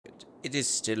It is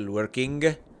still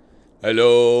working.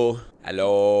 Hello.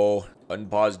 Hello.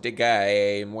 Unpause the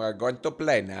game. We're going to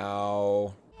play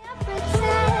now.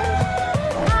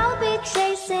 I'll be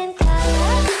chasing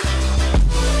colors.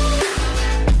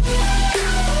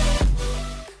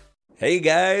 Hey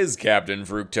guys, Captain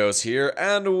Fructose here,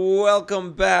 and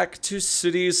welcome back to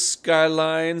City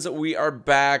Skylines. We are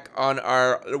back on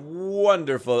our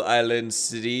wonderful island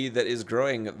city that is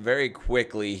growing very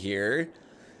quickly here.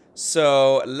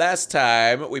 So, last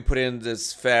time we put in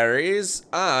this ferries,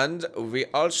 and we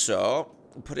also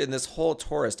put in this whole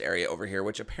tourist area over here,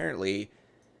 which apparently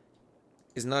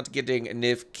is not getting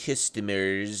enough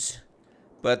customers.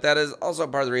 But that is also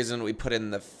part of the reason we put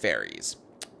in the ferries,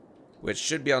 which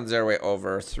should be on their way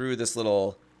over through this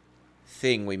little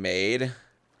thing we made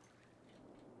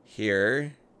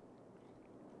here.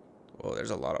 Oh,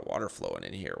 there's a lot of water flowing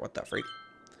in here. What the freak?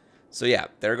 So yeah,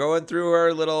 they're going through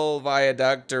our little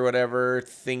viaduct or whatever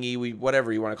thingy,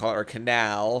 whatever you want to call it, our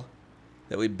canal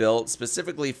that we built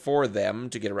specifically for them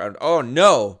to get around. Oh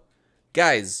no!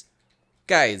 Guys,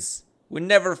 we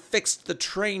never fixed the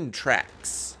train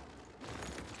tracks.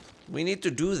 We need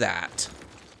to do that.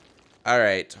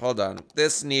 Alright, hold on.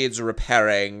 This needs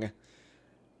repairing.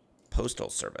 Postal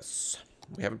service.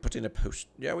 We haven't put in a post.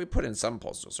 Yeah, we put in some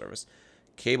postal service.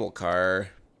 Cable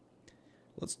car.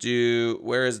 Let's do.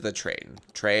 Where is the train?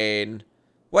 Train.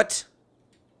 What?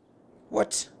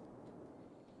 What?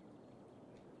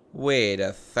 Wait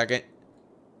a second.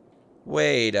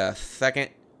 Wait a second.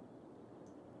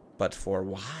 But for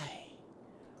why?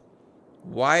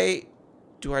 Why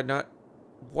do I not.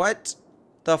 What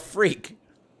the freak?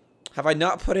 Have I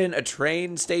not put in a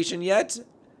train station yet?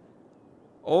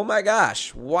 Oh my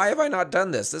gosh, why have I not done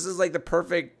this? This is like the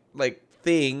perfect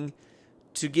thing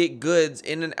to get goods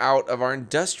in and out of our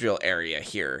industrial area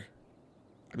here.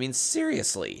 I mean,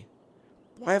 seriously.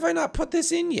 Why have I not put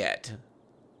this in yet?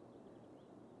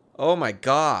 Oh my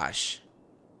gosh.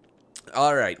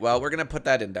 Alright, well, we're gonna put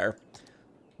that in there.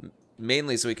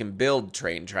 Mainly so we can build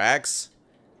train tracks.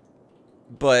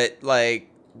 But, like,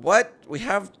 what? We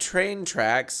have train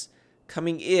tracks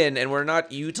coming in and we're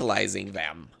not utilizing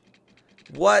them.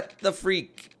 What the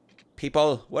freak?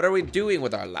 People, what are we doing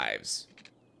with our lives?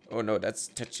 Oh no, that's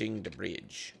touching the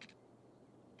bridge.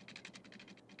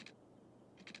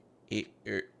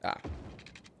 There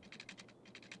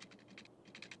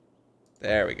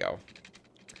we go.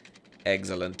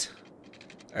 Excellent.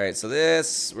 Alright, so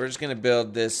this, we're just gonna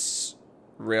build this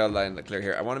rail line clear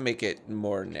here. I want to make it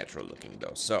more natural looking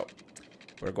though. So,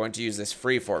 we're going to use this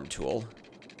freeform tool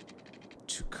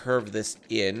to curve this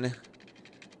in.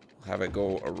 Have it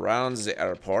go around the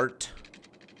airport,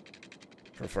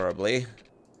 preferably.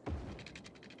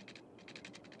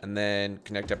 And then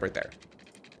connect up right there.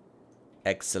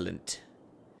 Excellent.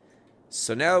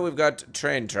 So now we've got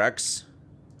train tracks.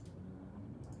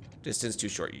 Distance too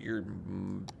short. Your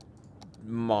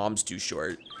mom's too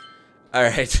short.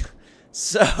 Alright.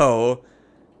 So,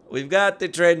 we've got the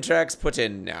train tracks put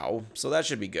in now. So that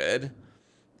should be good.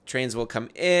 Trains will come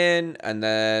in and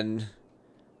then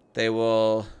they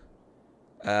will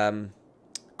go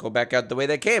back out the way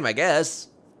they came, I guess.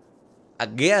 I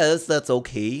guess that's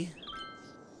okay.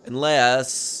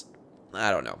 Unless, I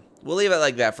don't know. We'll leave it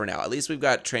like that for now. At least we've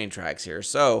got train tracks here.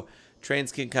 So,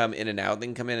 trains can come in and out. They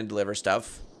can come in and deliver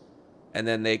stuff. And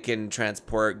then they can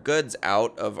transport goods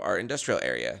out of our industrial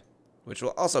area, which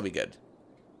will also be good.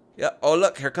 Yeah. Oh,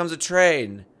 look. Here comes a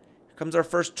train. Here comes our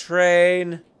first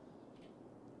train.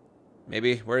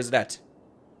 Maybe. Where is it at?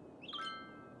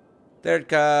 There it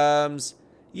comes.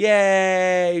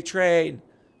 Yay, train.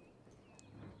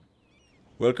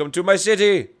 Welcome to my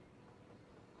city.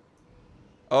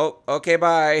 Oh, okay,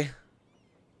 bye.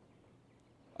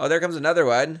 Oh, there comes another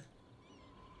one.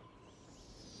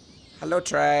 Hello,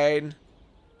 train.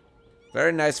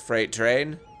 Very nice freight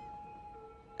train.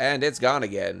 And it's gone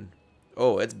again.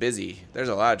 Oh, it's busy. There's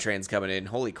a lot of trains coming in.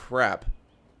 Holy crap.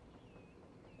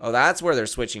 Oh, that's where they're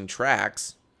switching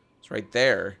tracks. It's right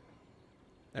there.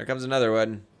 There comes another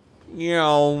one.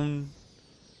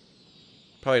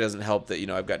 Probably doesn't help that,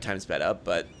 I've got time sped up,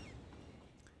 but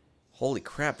holy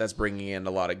crap, that's bringing in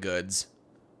a lot of goods.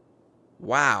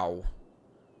 Wow.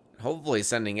 Hopefully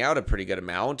sending out a pretty good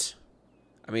amount.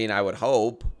 I mean, I would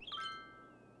hope.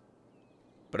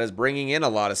 But it's bringing in a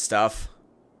lot of stuff.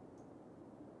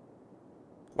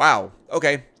 Wow.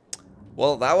 Okay.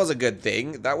 Well, that was a good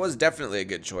thing. That was definitely a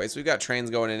good choice. We've got trains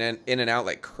going in and out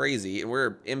like crazy, and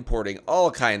we're importing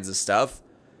all kinds of stuff.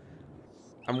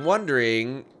 I'm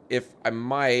wondering if I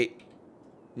might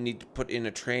need to put in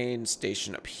a train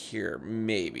station up here.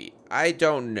 Maybe. I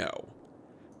don't know.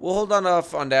 We'll hold on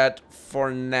off on that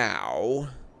for now.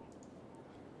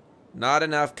 Not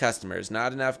enough customers.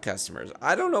 Not enough customers.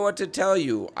 I don't know what to tell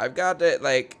you. I've got,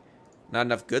 like, not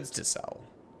enough goods to sell.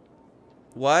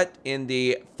 What in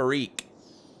the freak?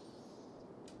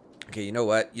 Okay, you know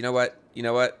what? You know what? You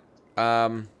know what?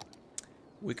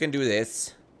 We can do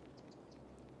this.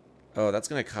 Oh, that's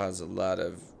going to cause a lot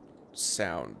of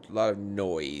sound. A lot of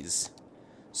noise.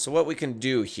 So what we can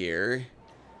do here...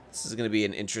 This is going to be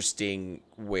an interesting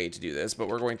way to do this, but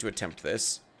we're going to attempt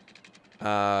this.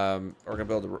 We're going to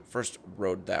build the first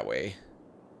road that way.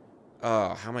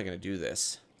 Oh, how am I going to do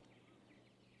this?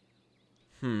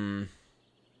 This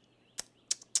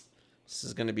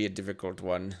is going to be a difficult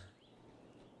one.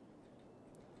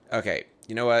 Okay,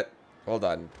 you know what? Hold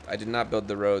on. I did not build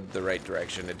the road the right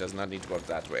direction. It does not need to go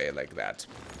that way like that.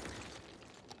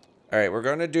 Alright, we're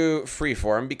going to do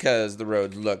freeform because the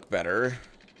roads look better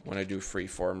when I do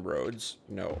freeform roads.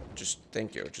 No, just,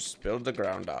 thank you. Just build the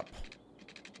ground up.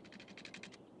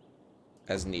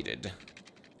 As needed.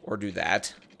 Or do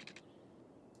that.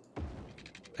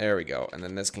 There we go. And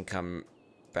then this can come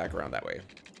back around that way.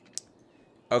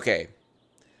 Okay.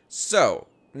 So,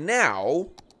 now,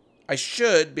 I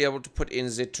should be able to put in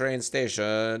the train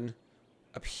station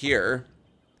up here.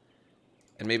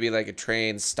 And maybe like a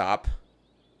train stop.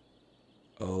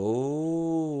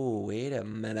 Oh, wait a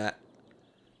minute.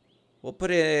 We'll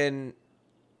put in...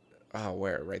 Oh,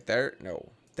 where? Right there?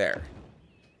 No, there.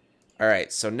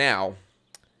 Alright, so now,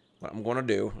 what I'm going to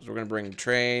do is we're going to bring the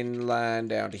train line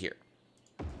down to here.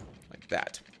 Like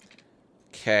that.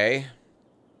 Okay.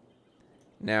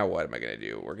 Now what am I going to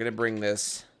do? We're going to bring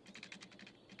this...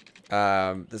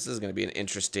 this is going to be an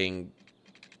interesting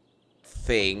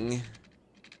thing.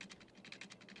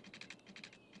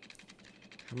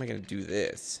 How am I going to do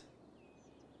this?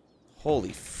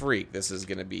 Holy freak, this is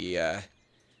going to be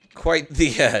quite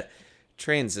the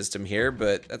train system here,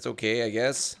 but that's okay, I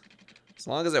guess. As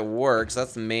long as it works,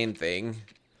 that's the main thing.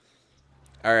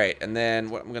 Alright, and then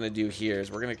what I'm going to do here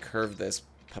is we're going to curve this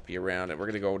puppy around, and we're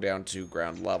going to go down to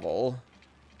ground level.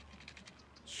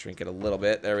 Shrink it a little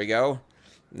bit. There we go.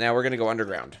 Now we're going to go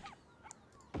underground.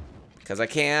 Because I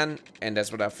can, and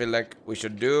that's what I feel like we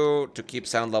should do to keep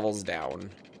sound levels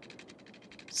down.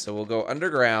 So we'll go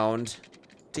underground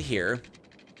to here.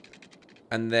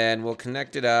 And then we'll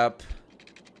connect it up.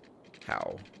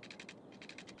 How?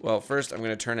 Well, first I'm going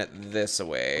to turn it this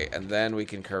way, and then we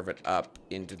can curve it up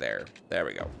into there. There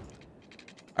we go.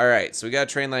 Alright, so we got a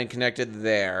train line connected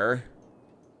there.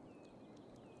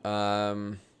 How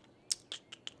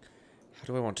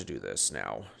do I want to do this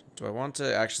now? Do I want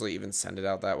to actually even send it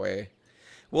out that way?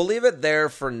 We'll leave it there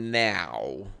for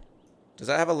now. Does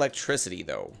that have electricity,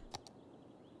 though?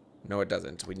 No, it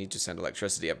doesn't. We need to send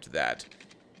electricity up to that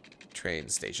train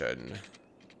station.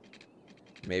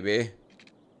 Maybe.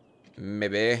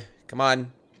 Maybe. Come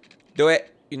on. Do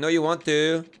it. You know you want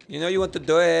to. You know you want to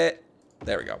do it.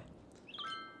 There we go.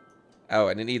 Oh,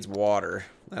 and it needs water.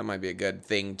 That might be a good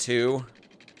thing, too.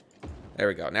 There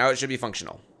we go. Now it should be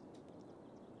functional.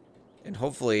 And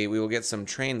hopefully we will get some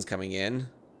trains coming in.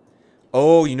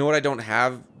 Oh, you know what I don't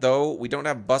have, though? We don't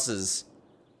have buses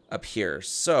up here.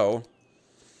 So...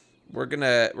 We're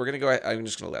gonna go ahead. I'm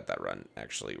just gonna let that run,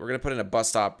 actually. We're gonna put in a bus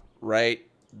stop right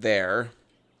there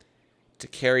to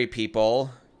carry people,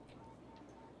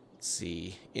 let's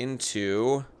see,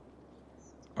 into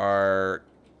our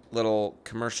little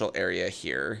commercial area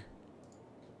here.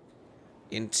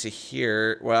 Into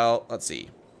here, well, let's see.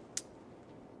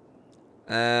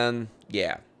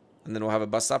 Yeah. And then we'll have a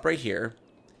bus stop right here.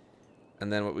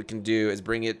 And then what we can do is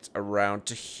bring it around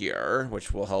to here,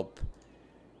 which will help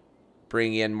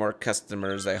bring in more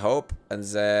customers, I hope. And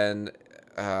then,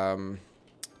 how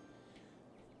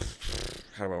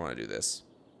do I want to do this?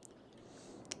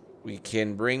 We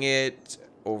can bring it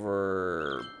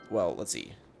over, well, let's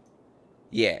see.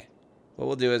 Yeah. What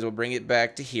we'll do is we'll bring it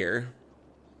back to here.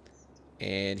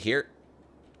 And here.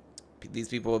 These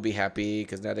people will be happy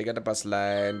because now they got a bus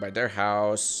line by their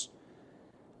house.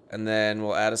 And then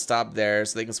we'll add a stop there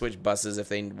so they can switch buses if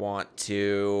they want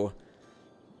to.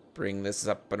 Bring this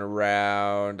up and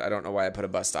around. I don't know why I put a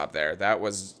bus stop there. That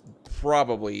was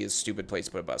probably a stupid place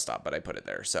to put a bus stop, but I put it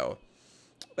there. So,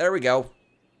 there we go.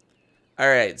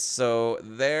 Alright, so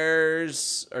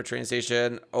there's our train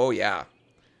station. Oh, yeah.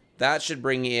 That should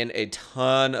bring in a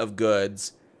ton of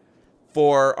goods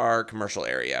for our commercial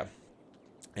area.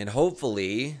 And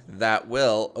hopefully that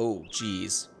will... Oh,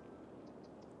 geez.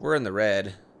 We're in the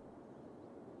red.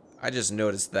 I just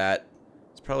noticed that.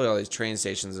 It's probably all these train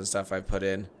stations and stuff I've put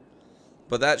in.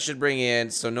 But that should bring in,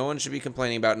 so no one should be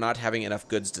complaining about not having enough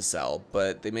goods to sell,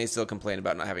 but they may still complain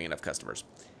about not having enough customers.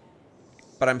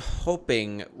 But I'm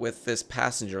hoping with this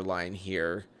passenger line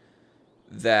here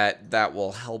that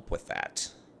will help with that.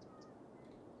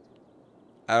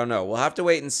 I don't know. We'll have to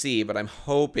wait and see, but I'm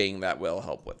hoping that will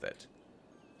help with it.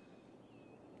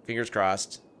 Fingers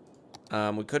crossed.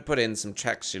 We could put in some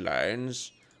taxi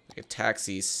lines, like a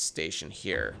taxi station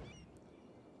here.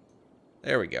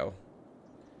 There we go.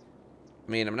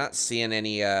 I mean, I'm not seeing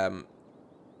any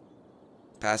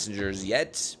passengers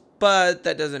yet, but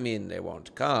that doesn't mean they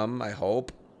won't come, I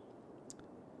hope.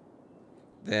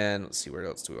 Then, let's see, where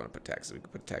else do we want to put taxi? We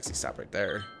could put a taxi stop right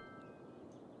there.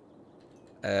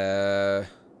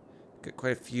 Got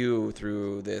quite a few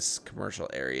through this commercial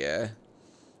area.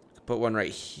 Could put one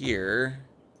right here.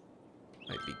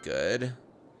 Might be good.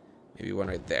 Maybe one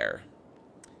right there.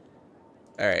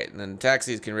 Alright, and then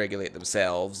taxis can regulate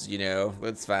themselves, you know.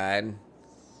 That's fine.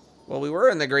 Well, we were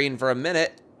in the green for a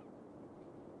minute.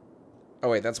 Oh,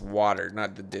 wait, that's water,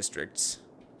 not the districts.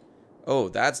 Oh,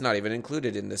 that's not even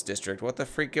included in this district. What the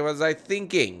freak was I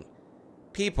thinking?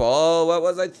 People, what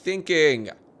was I thinking?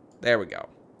 There we go.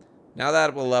 Now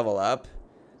that will level up,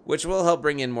 which will help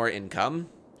bring in more income.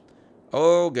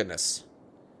 Oh, goodness.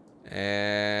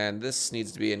 And this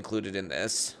needs to be included in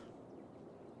this.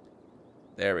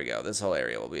 There we go. This whole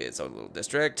area will be its own little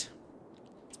district.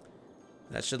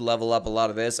 That should level up a lot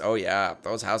of this. Oh, yeah.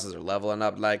 Those houses are leveling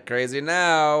up like crazy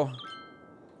now.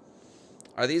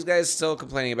 Are these guys still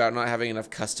complaining about not having enough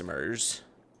customers?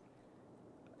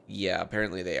 Yeah,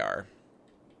 apparently they are.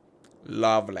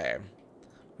 Lovely.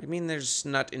 What do you mean there's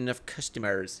not enough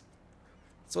customers?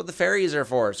 That's what the ferries are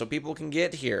for, so people can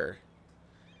get here.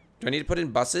 Do I need to put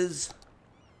in buses?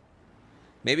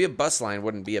 Maybe a bus line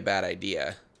wouldn't be a bad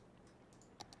idea.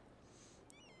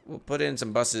 We'll put in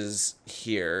some buses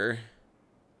here.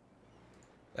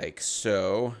 Like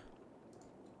so.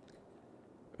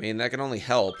 I mean, that can only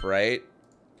help, right?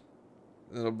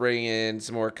 It'll bring in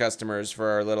some more customers for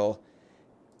our little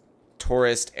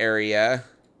tourist area.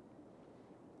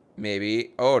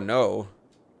 Maybe. Oh, no.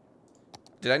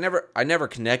 Did I never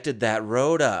connected that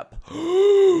road up.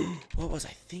 What was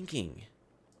I thinking?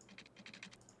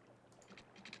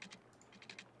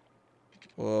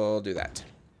 We'll do that.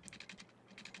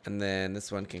 And then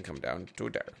this one can come down to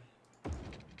there.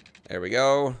 There we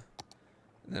go.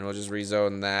 And then we'll just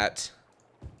rezone that.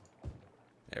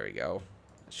 There we go.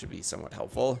 That should be somewhat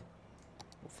helpful.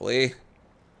 Hopefully.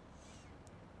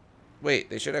 Wait,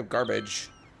 they should have garbage.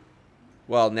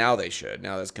 Well, now they should.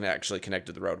 Now that's actually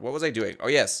connected to the road. What was I doing? Oh,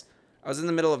 yes. I was in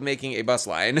the middle of making a bus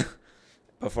line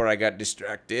before I got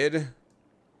distracted.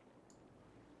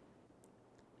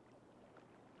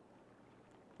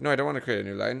 No, I don't want to create a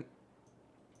new line.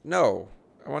 No,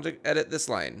 I want to edit this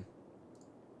line.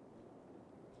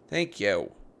 Thank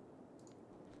you.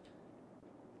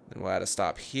 Then we'll add a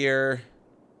stop here.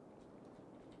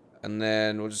 And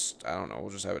then we'll just, I don't know, we'll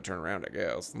just have it turn around, I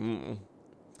guess. Have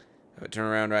it turn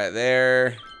around right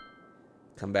there.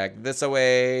 Come back this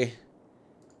way.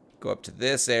 Go up to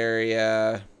this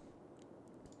area.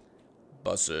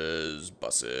 Buses,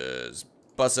 buses,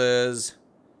 buses.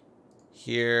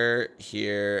 Here,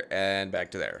 here, and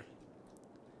back to there.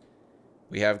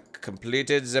 We have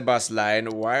completed the bus line.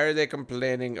 Why are they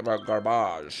complaining about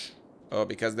garbage? Oh,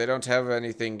 because they don't have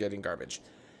anything getting garbage.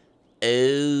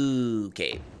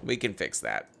 Okay, we can fix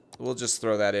that. We'll just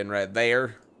throw that in right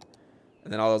there.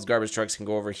 And then all those garbage trucks can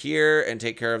go over here and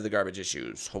take care of the garbage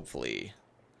issues, hopefully.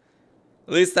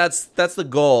 At least that's the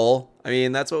goal. I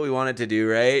mean, that's what we wanted to do,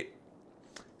 right?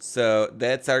 So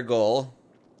that's our goal.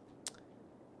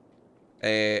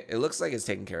 It looks like it's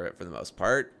taking care of it for the most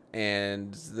part.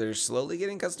 And they're slowly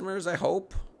getting customers, I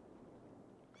hope.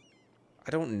 I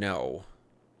don't know.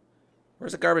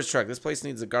 Where's a garbage truck? This place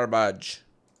needs a garbage.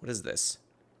 What is this?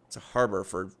 It's a harbor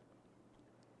for...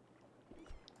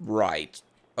 Right.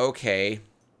 Okay.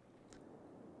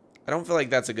 I don't feel like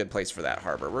that's a good place for that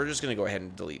harbor. We're just going to go ahead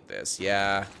and delete this.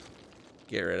 Yeah.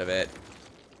 Get rid of it.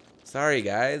 Sorry,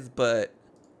 guys, but...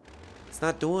 It's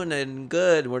not doing it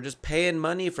good. We're just paying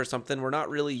money for something we're not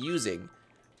really using.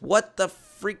 What the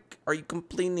freak are you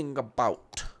complaining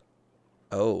about?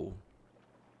 Oh.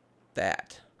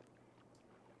 That.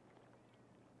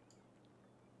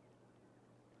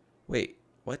 Wait,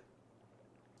 what?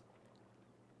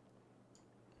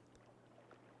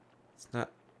 It's not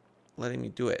letting me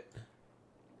do it.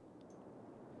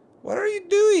 What are you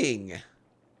doing?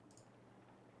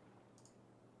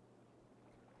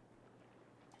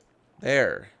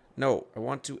 There. No, I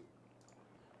want to...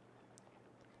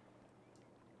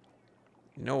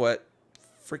 You know what?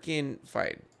 Freaking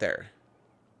fine. There.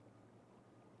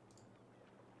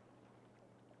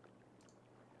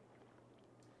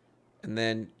 And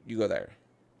then you go there.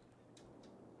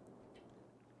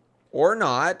 Or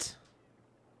not.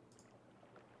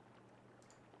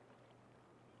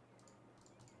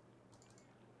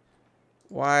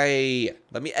 Why?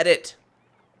 Let me edit.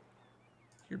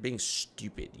 You're being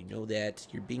stupid. You know that?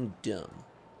 You're being dumb.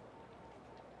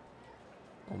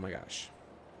 Oh my gosh.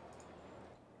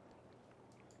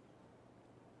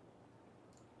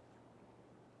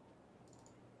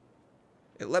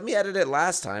 It let me edit it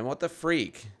last time. What the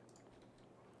freak?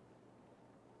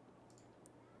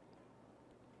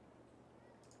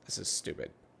 This is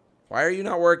stupid. Why are you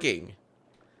not working?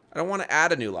 I don't want to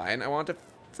add a new line. I want to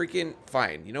freaking...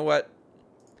 Fine. You know what?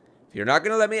 If you're not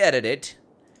going to let me edit it,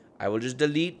 I will just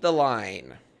delete the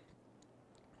line.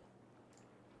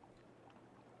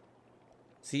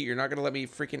 See, you're not going to let me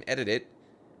freaking edit it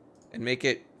and make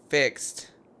it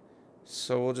fixed.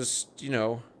 So we'll just, you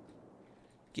know,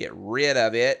 get rid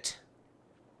of it.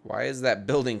 Why is that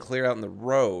building clear out in the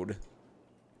road?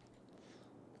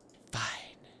 Fine.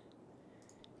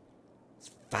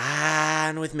 It's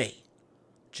fine with me.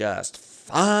 Just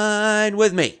fine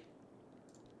with me.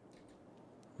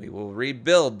 We will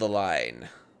rebuild the line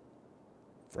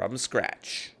from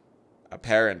scratch,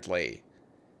 apparently.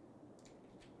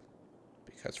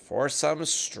 Because for some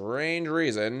strange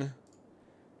reason,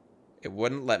 it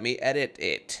wouldn't let me edit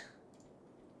it.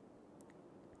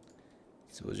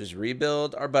 So we'll just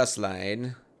rebuild our bus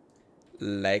line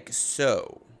like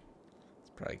so.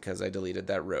 It's probably because I deleted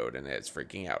that road and it's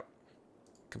freaking out.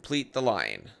 Complete the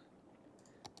line.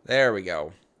 There we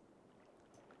go.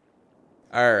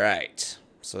 Alright.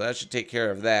 So that should take care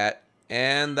of that.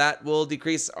 And that will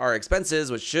decrease our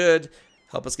expenses, which should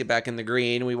help us get back in the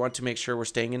green. We want to make sure we're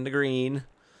staying in the green,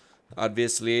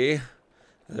 obviously.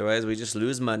 Otherwise, we just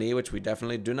lose money, which we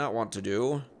definitely do not want to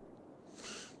do.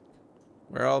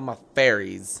 Where are all my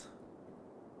ferries?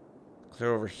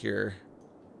 Clear over here.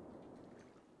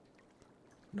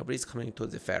 Nobody's coming to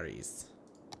the ferries.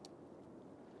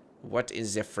 What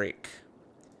is the freak?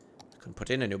 I can put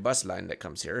in a new bus line that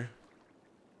comes here.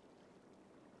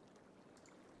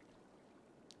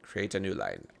 Create a new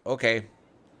line. Okay.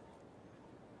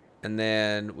 And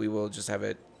then we will just have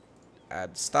it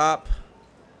add stop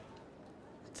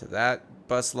to that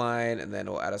bus line. And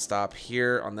then we'll add a stop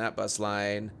here on that bus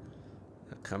line.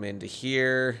 Come into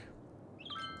here.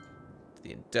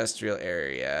 The industrial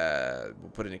area.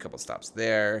 We'll put in a couple stops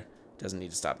there. Doesn't need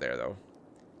to stop there, though.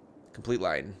 Complete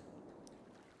line.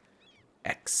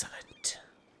 Excellent.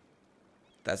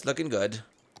 That's looking good.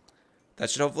 That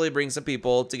should hopefully bring some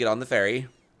people to get on the ferry.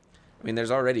 I mean,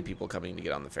 there's already people coming to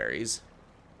get on the ferries.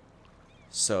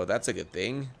 So that's a good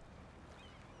thing.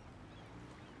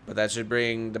 But that should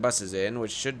bring the buses in,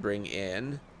 which should bring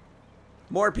in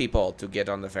more people to get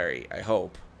on the ferry, I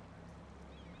hope.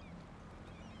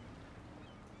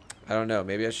 I don't know.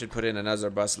 Maybe I should put in another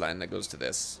bus line that goes to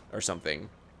this or something.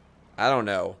 I don't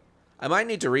know. I might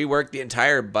need to rework the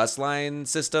entire bus line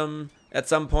system at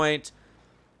some point,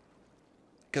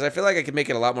 because I feel like I could make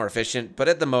it a lot more efficient, but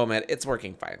at the moment, it's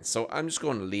working fine. So I'm just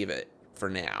going to leave it for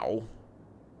now.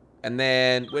 And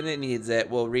then when it needs it,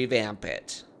 we'll revamp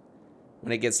it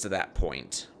when it gets to that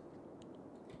point.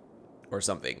 Or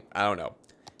something. I don't know.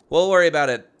 We'll worry about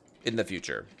it in the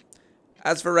future.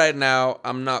 As for right now,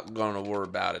 I'm not going to worry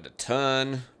about it a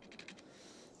ton.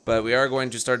 But we are going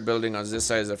to start building on this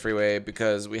side of the freeway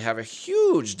because we have a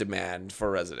huge demand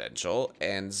for residential.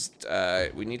 And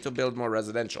we need to build more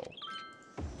residential.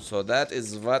 So that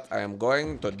is what I am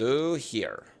going to do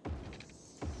here.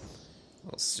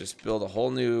 Let's just build a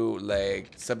whole new,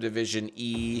 like, subdivision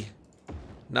E.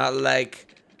 Not like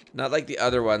the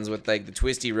other ones with, like, the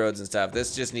twisty roads and stuff.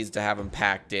 This just needs to have them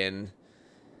packed in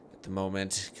at the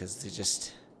moment,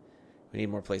 because we need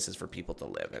more places for people to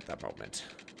live at that moment.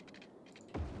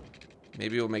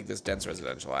 Maybe we'll make this dense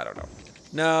residential. I don't know.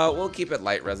 No, we'll keep it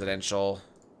light residential.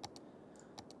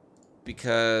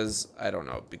 Because, I don't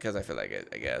know, because I feel like it,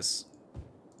 I guess.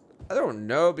 I don't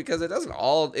know, because it doesn't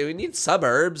all, we need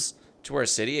suburbs to our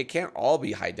city. It can't all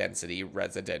be high density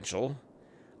residential.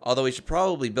 Although we should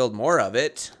probably build more of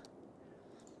it.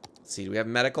 Let's see, do we have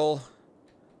medical?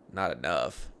 Not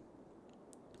enough.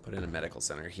 Put in a medical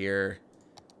center here.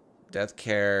 Death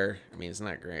care, I mean, it's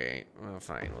not great. Well,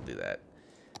 fine, we'll do that.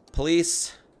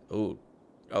 Police, ooh,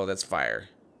 oh, that's fire.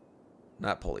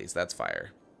 Not police, that's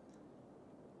fire.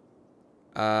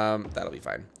 That'll be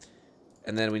fine.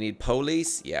 And then we need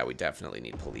police. Yeah, we definitely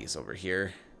need police over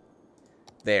here.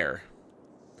 There.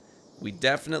 We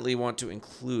definitely want to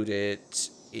include it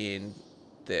in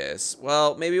this.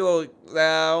 Well, maybe we'll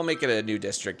make it a new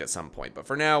district at some point. But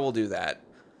for now, we'll do that.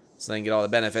 So they can get all the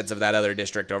benefits of that other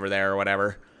district over there or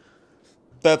whatever.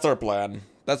 That's our plan.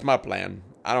 That's my plan.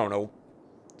 I don't know.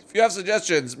 If you have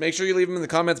suggestions, make sure you leave them in the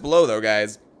comments below, though,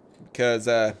 guys. Because,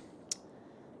 I'm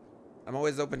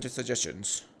always open to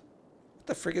suggestions. What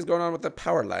the frick is going on with the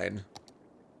power line?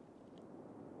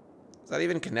 Is that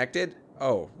even connected?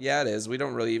 Oh, yeah, it is. We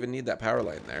don't really even need that power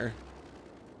line there.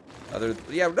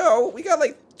 Yeah, no, we got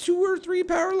like 2 or 3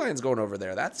 power lines going over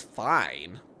there. That's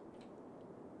fine.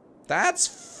 That's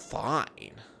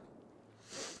fine.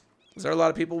 Is there a lot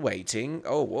of people waiting?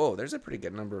 Oh, whoa, there's a pretty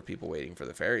good number of people waiting for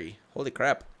the ferry. Holy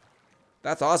crap.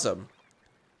 That's awesome.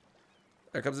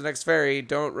 There comes the next ferry.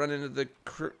 Don't run into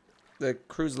the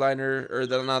cruise liner, or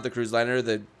not the cruise liner,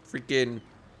 the freaking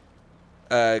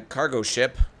cargo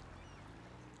ship.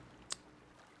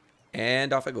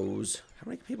 And off it goes. How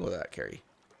many people did that carry?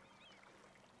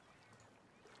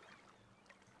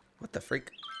 What the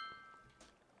freak?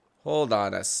 Hold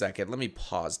on a second. Let me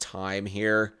pause time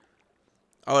here.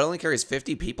 Oh, it only carries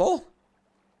 50 people?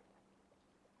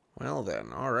 Well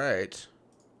then, alright.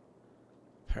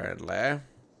 Apparently.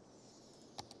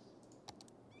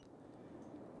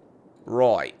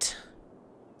 Right.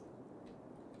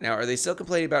 Now, are they still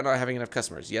complaining about not having enough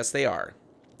customers? Yes, they are.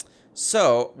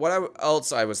 So, what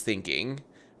else I was thinking,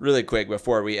 really quick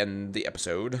before we end the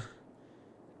episode,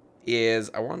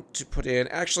 is I want to put in,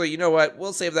 actually, you know what,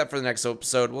 we'll save that for the next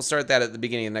episode. We'll start that at the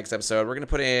beginning of the next episode. We're going to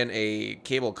put in a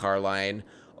cable car line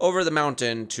over the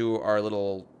mountain to our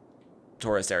little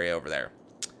tourist area over there.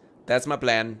 That's my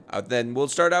plan. Then we'll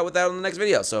start out with that on the next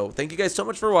video. So thank you guys so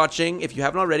much for watching. If you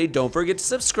haven't already, don't forget to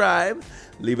subscribe.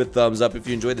 Leave a thumbs up if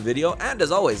you enjoyed the video. And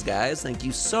as always, guys, thank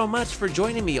you so much for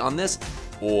joining me on this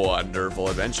wonderful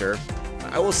adventure.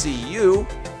 I will see you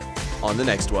on the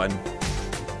next one.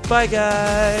 Bye,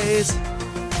 guys.